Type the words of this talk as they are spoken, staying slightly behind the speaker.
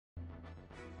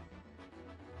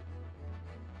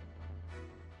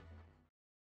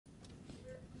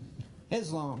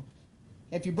Islam.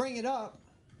 If you bring it up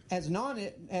as a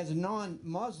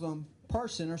non-Muslim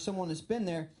person or someone that's been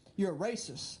there, you're a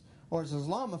racist or an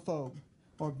Islamophobe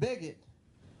or a bigot.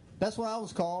 That's what I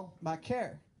was called by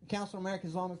CARE, Council of American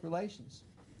Islamic Relations.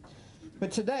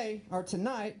 But today, or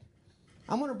tonight,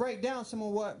 I'm going to break down some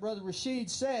of what Brother Rashid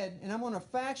said, and I'm going to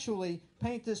factually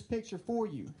paint this picture for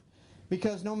you.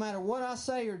 Because no matter what I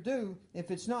say or do,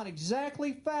 if it's not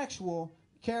exactly factual,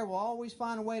 CARE will always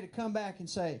find a way to come back and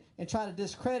try to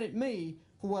discredit me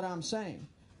for what I'm saying.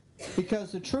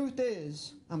 Because the truth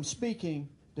is, I'm speaking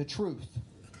the truth.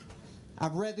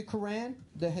 I've read the Quran,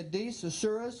 the Hadiths, the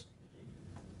Surahs.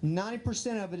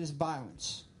 90% of it is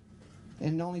violence.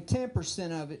 And only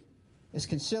 10% of it is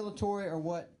conciliatory, or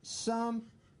what some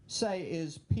say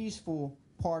is peaceful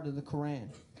part of the Quran.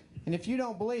 And if you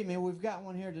don't believe me, we've got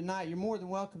one here tonight. You're more than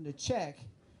welcome to check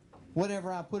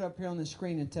whatever I put up here on the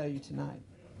screen and tell you tonight.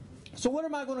 So what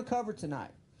am I going to cover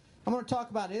tonight? I'm going to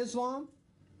talk about Islam,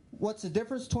 what's the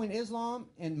difference between Islam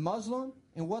and Muslim,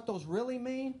 and what those really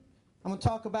mean. I'm going to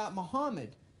talk about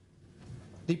Muhammad,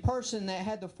 the person that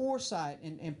had the foresight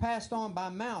and passed on by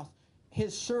mouth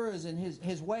his surahs and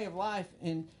his way of life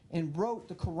and wrote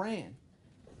the Quran.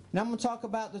 Now I'm going to talk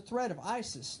about the threat of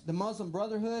ISIS, the Muslim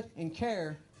Brotherhood, and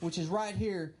CARE, which is right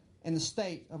here in the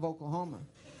state of Oklahoma.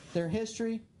 Their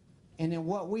history, and then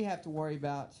what we have to worry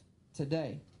about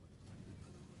today.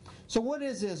 So what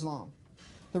is Islam?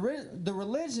 The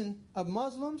religion of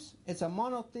Muslims, it's a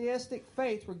monotheistic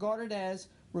faith regarded as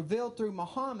revealed through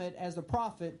Muhammad as the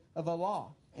prophet of Allah.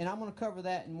 And I'm going to cover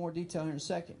that in more detail here in a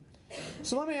second.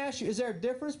 So let me ask you, is there a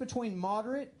difference between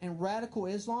moderate and radical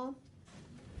Islam?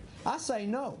 I say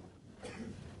no.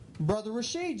 Brother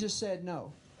Rashid just said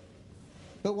no.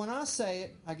 But when I say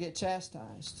it, I get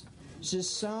chastised. It's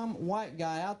just some white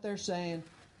guy out there saying,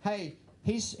 hey,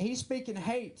 he's speaking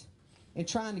hate and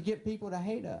trying to get people to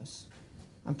hate us.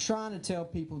 I'm trying to tell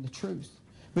people the truth.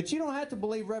 But you don't have to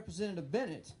believe Representative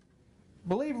Bennett.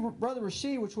 Believe Brother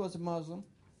Rashid, which was a Muslim.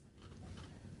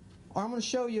 Or I'm going to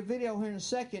show you a video here in a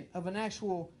second of an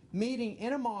actual meeting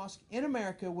in a mosque in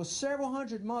America with several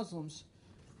hundred Muslims.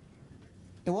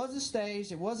 It wasn't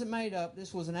staged. It wasn't made up.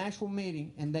 This was an actual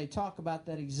meeting, and they talk about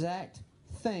that exact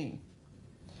thing.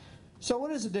 So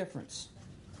what is the difference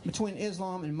between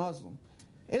Islam and Muslim?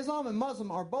 Islam and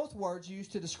Muslim are both words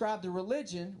used to describe the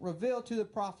religion revealed to the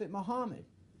Prophet Muhammad.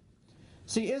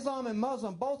 See, Islam and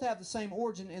Muslim both have the same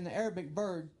origin in the Arabic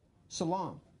word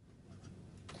salam.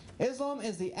 Islam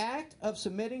is the act of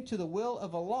submitting to the will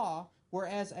of Allah,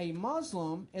 whereas a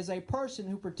Muslim is a person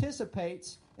who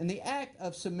participates in the act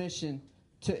of submission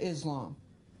to Islam.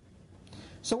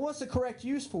 So what's the correct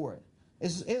use for it?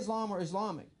 Is Islam or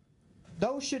Islamic?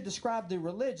 Those should describe the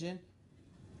religion,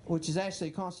 which is actually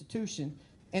a constitution,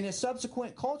 and its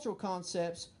subsequent cultural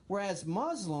concepts, whereas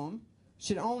Muslim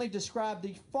should only describe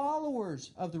the followers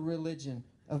of the religion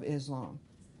of Islam.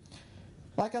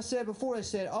 Like I said before, they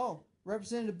said, oh,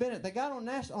 Representative Bennett, they got on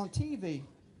TV,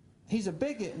 he's a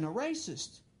bigot and a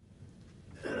racist.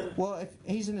 Well, if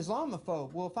he's an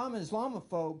Islamophobe. Well, if I'm an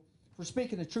Islamophobe for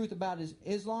speaking the truth about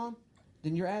Islam,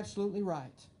 then you're absolutely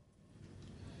right.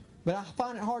 But I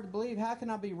find it hard to believe, how can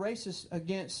I be racist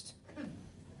against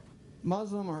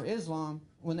Muslim or Islam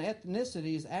when the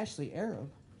ethnicity is actually Arab?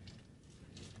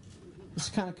 It's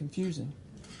kind of confusing.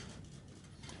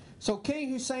 So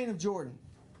King Hussein of Jordan.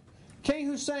 King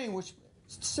Hussein, which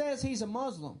says he's a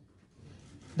Muslim.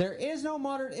 There is no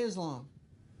moderate Islam.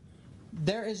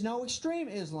 There is no extreme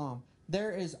Islam.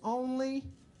 There is only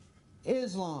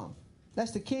Islam.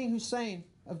 That's the King Hussein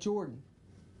of Jordan.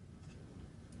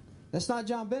 That's not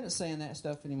John Bennett saying that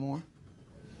stuff anymore.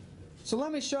 So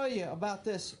let me show you about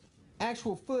this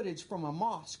actual footage from a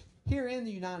mosque here in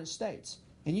the United States.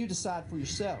 And you decide for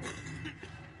yourself.